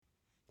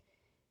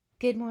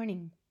Good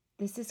morning.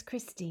 This is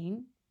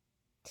Christine.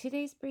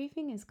 Today's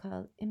briefing is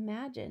called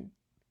Imagine.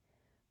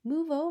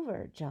 Move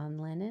over, John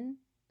Lennon.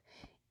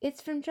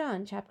 It's from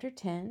John chapter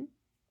 10,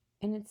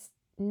 and it's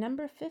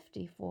number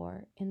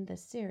 54 in the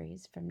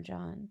series from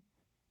John.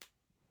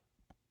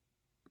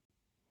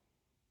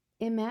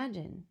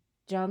 Imagine,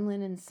 John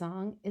Lennon's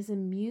song, is a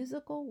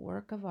musical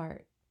work of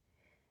art.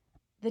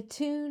 The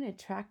tune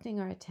attracting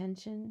our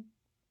attention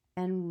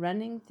and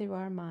running through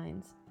our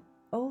minds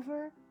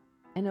over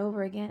and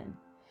over again.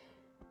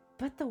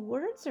 But the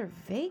words are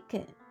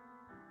vacant.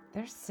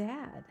 They're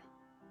sad.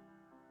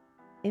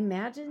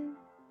 Imagine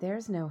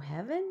there's no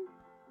heaven?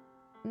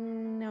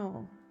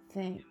 No,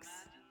 thanks.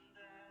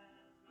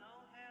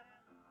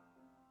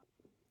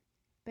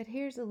 But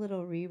here's a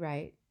little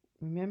rewrite.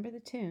 Remember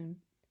the tune.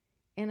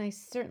 And I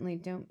certainly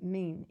don't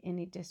mean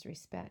any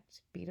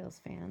disrespect,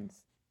 Beatles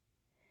fans.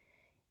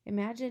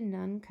 Imagine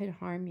none could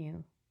harm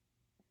you.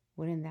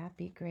 Wouldn't that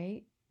be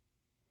great?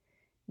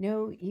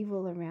 No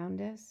evil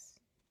around us.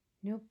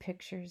 No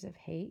pictures of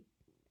hate.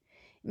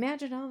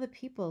 Imagine all the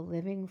people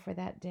living for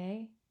that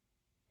day.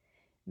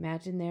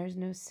 Imagine there's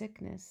no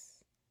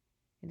sickness.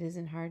 It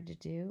isn't hard to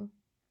do.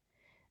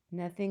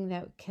 Nothing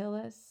that would kill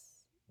us,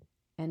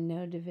 and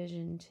no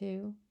division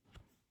too.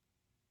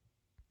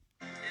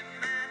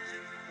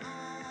 Imagine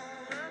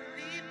all the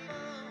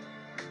people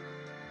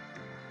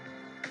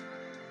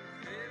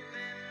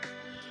living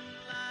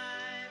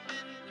life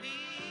in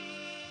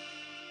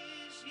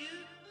peace.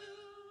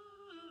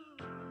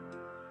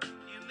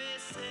 You may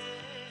say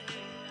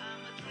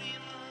I'm a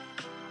dreamer,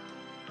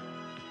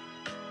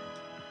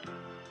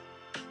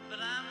 but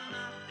I'm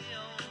not the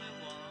only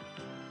one.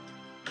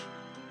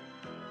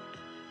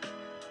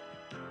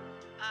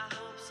 I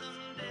hope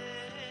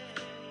someday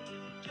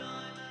you'll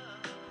join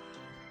us.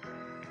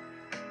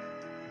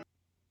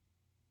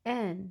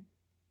 And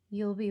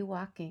you'll be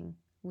walking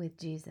with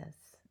Jesus.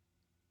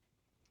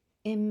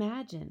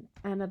 Imagine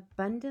an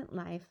abundant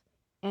life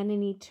and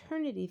an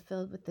eternity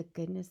filled with the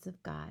goodness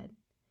of God.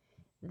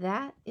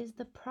 That is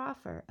the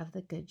proffer of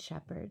the Good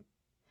Shepherd.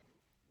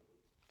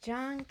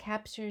 John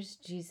captures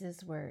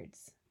Jesus'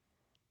 words.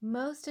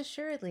 Most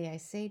assuredly, I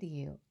say to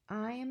you,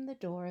 I am the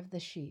door of the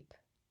sheep.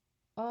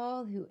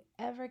 All who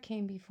ever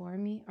came before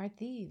me are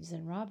thieves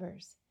and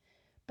robbers,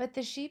 but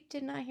the sheep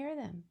did not hear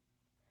them.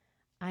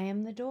 I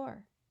am the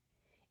door.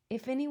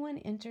 If anyone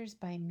enters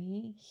by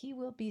me, he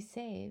will be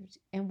saved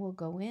and will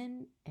go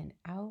in and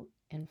out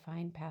and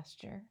find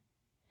pasture.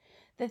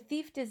 The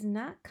thief does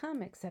not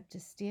come except to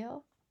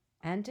steal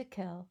and to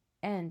kill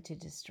and to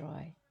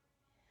destroy.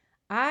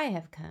 I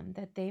have come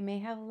that they may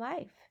have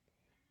life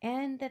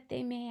and that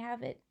they may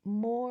have it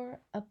more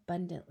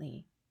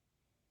abundantly.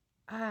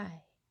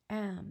 I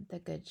am the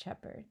good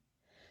shepherd.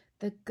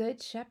 The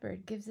good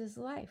shepherd gives his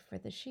life for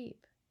the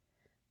sheep.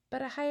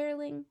 But a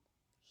hireling,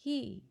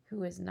 he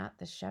who is not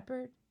the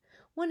shepherd,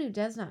 one who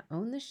does not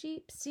own the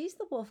sheep, sees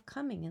the wolf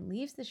coming and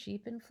leaves the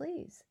sheep and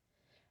flees.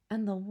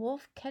 And the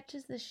wolf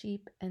catches the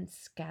sheep and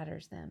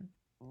scatters them.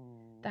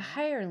 The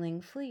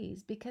hireling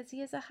flees because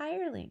he is a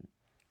hireling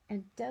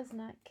and does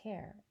not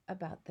care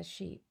about the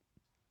sheep.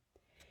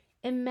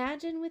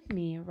 Imagine with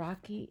me a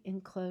rocky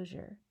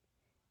enclosure.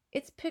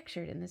 It's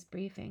pictured in this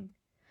briefing.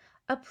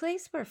 A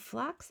place where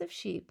flocks of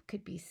sheep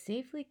could be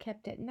safely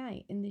kept at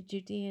night in the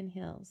Judean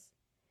hills.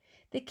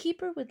 The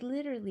keeper would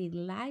literally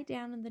lie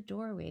down in the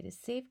doorway to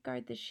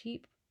safeguard the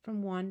sheep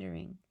from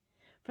wandering,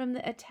 from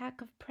the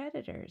attack of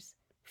predators,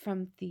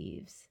 from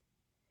thieves.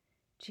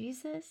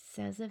 Jesus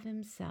says of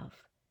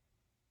himself,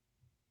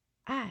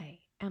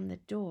 I am the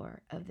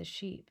door of the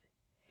sheep.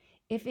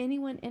 If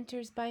anyone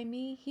enters by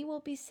me, he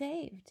will be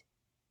saved.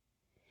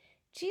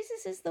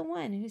 Jesus is the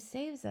one who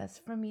saves us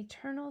from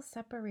eternal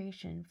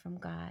separation from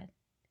God.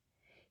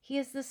 He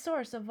is the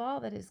source of all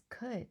that is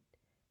good,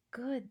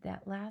 good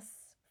that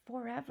lasts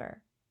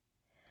forever.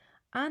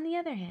 On the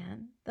other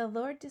hand, the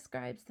Lord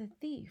describes the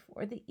thief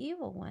or the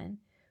evil one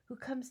who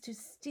comes to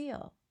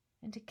steal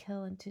and to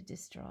kill and to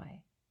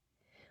destroy,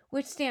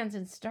 which stands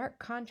in stark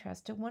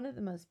contrast to one of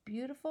the most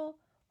beautiful,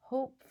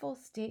 hopeful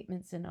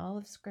statements in all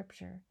of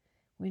Scripture,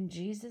 when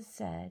Jesus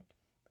said,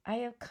 I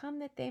have come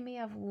that they may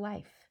have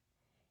life,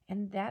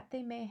 and that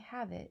they may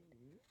have it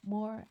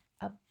more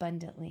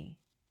abundantly.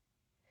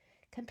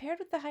 Compared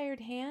with the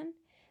hired hand,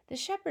 the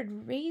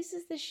shepherd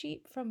raises the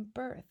sheep from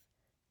birth,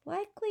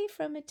 likely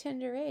from a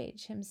tender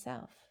age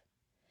himself.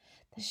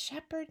 The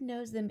shepherd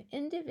knows them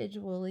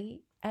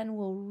individually and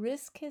will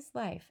risk his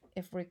life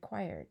if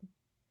required.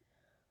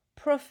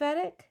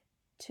 Prophetic,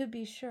 to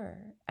be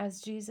sure,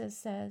 as Jesus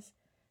says,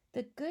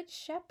 the good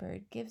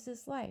shepherd gives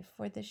his life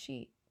for the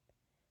sheep,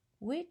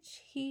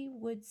 which he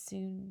would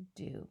soon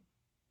do.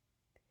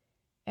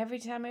 Every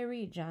time I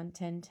read John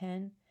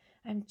 10:10,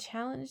 I'm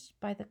challenged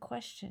by the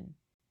question,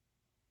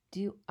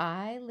 do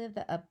I live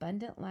the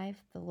abundant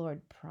life the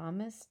Lord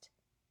promised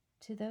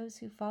to those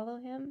who follow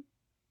him?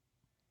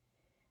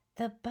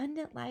 The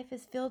abundant life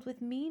is filled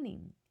with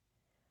meaning,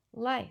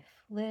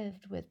 life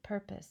lived with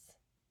purpose,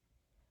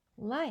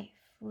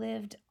 life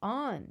lived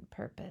on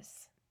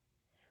purpose,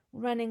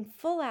 running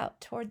full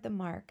out toward the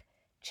mark,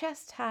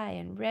 chest high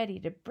and ready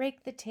to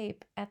break the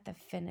tape at the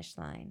finish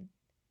line.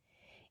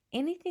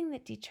 Anything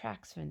that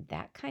detracts from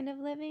that kind of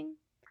living,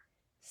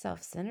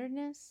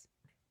 self-centeredness,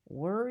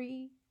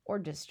 worry, or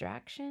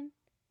distraction,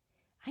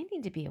 I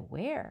need to be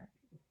aware.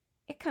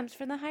 It comes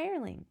from the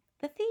hireling,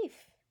 the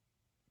thief,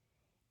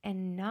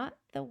 and not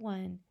the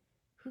one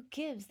who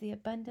gives the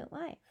abundant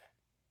life,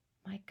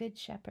 my good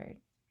shepherd.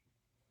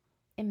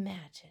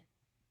 Imagine